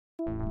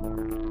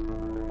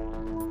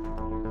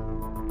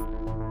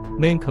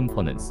Main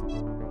components.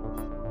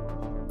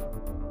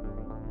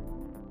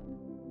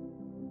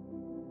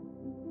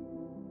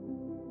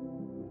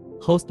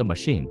 Host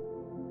machine,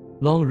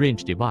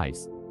 long-range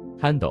device,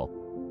 handle,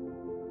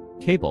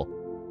 cable,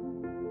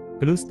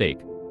 glue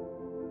stick,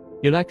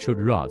 electrode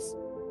rods,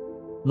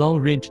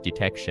 long-range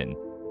detection.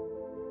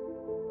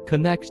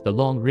 Connect the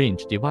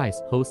long-range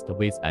device host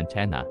with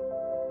antenna.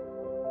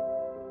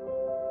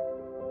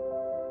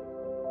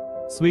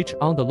 Switch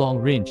on the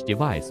long-range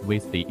device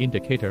with the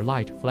indicator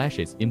light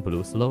flashes in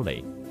blue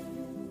slowly.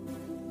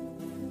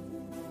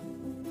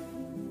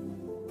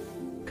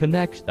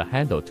 Connect the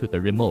handle to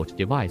the remote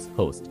device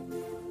host.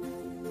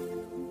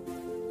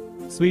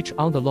 Switch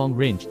on the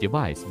long-range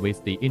device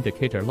with the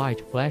indicator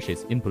light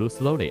flashes in blue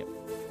slowly.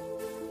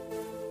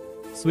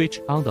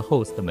 Switch on the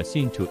host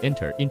machine to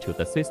enter into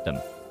the system,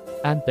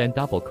 and then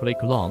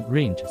double-click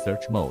long-range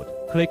search mode.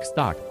 Click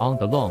Start on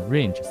the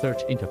long-range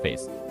search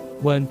interface.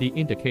 When the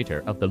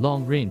indicator of the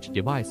long-range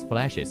device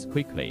flashes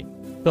quickly,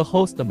 the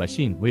host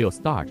machine will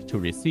start to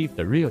receive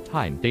the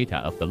real-time data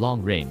of the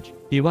long-range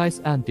device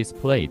and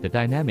display the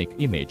dynamic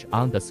image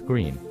on the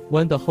screen.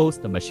 When the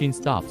host machine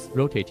stops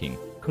rotating,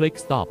 click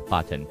Stop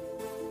button.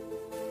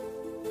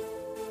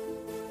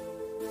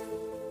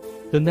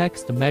 The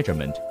next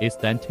measurement is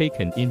then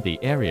taken in the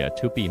area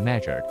to be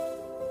measured.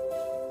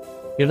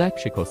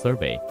 Electrical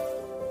survey.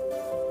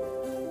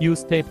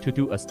 Use tape to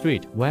do a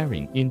straight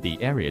wiring in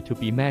the area to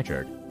be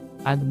measured,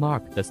 and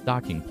mark the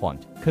starting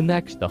point.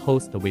 Connect the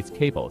host with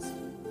cables.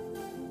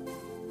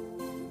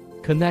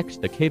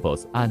 Connect the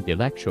cables and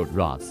electrode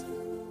rods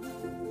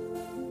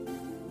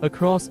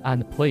across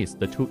and place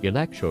the two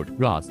electrode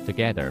rods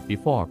together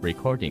before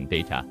recording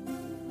data.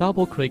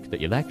 Double-click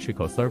the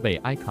electrical survey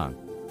icon.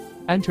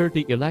 Enter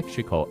the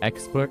electrical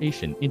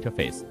exploration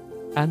interface,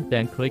 and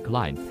then click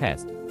Line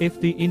Test. If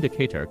the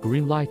indicator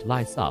green light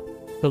lights up,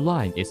 the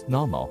line is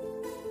normal.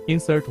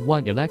 Insert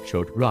one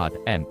electrode rod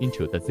M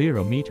into the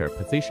 0-meter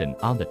position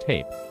on the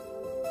tape,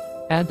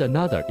 and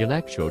another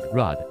electrode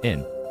rod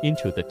N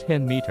into the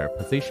 10-meter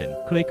position.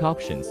 Click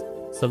Options.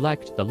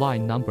 Select the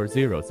line number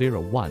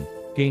 001,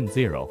 gain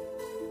 0.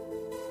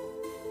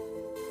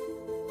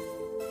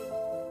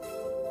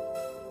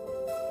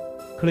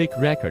 Click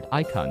Record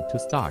icon to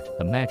start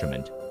the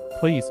measurement.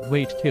 Please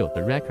wait till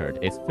the record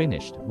is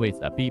finished with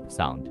a beep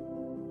sound.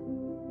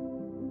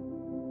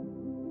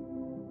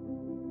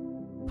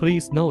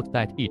 Please note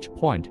that each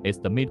point is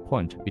the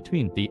midpoint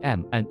between the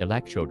M and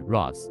electrode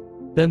rods.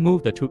 Then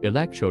move the two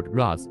electrode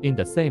rods in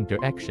the same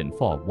direction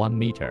for 1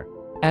 meter,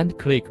 and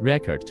click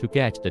Record to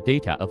get the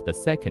data of the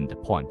second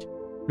point.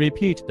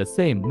 Repeat the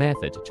same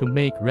method to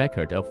make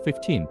record of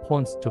 15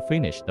 points to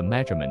finish the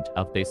measurement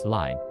of this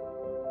line.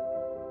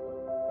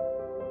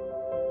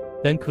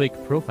 Then click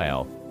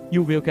Profile.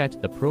 You will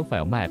get the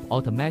profile map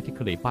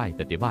automatically by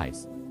the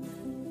device.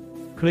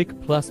 Click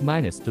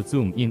 +- to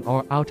zoom in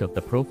or out of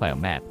the profile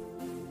map.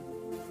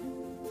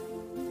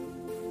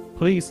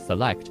 Please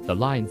select the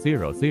line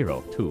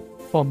 002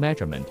 for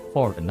measurement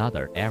for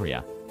another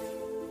area.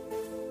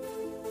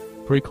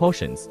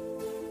 Precautions.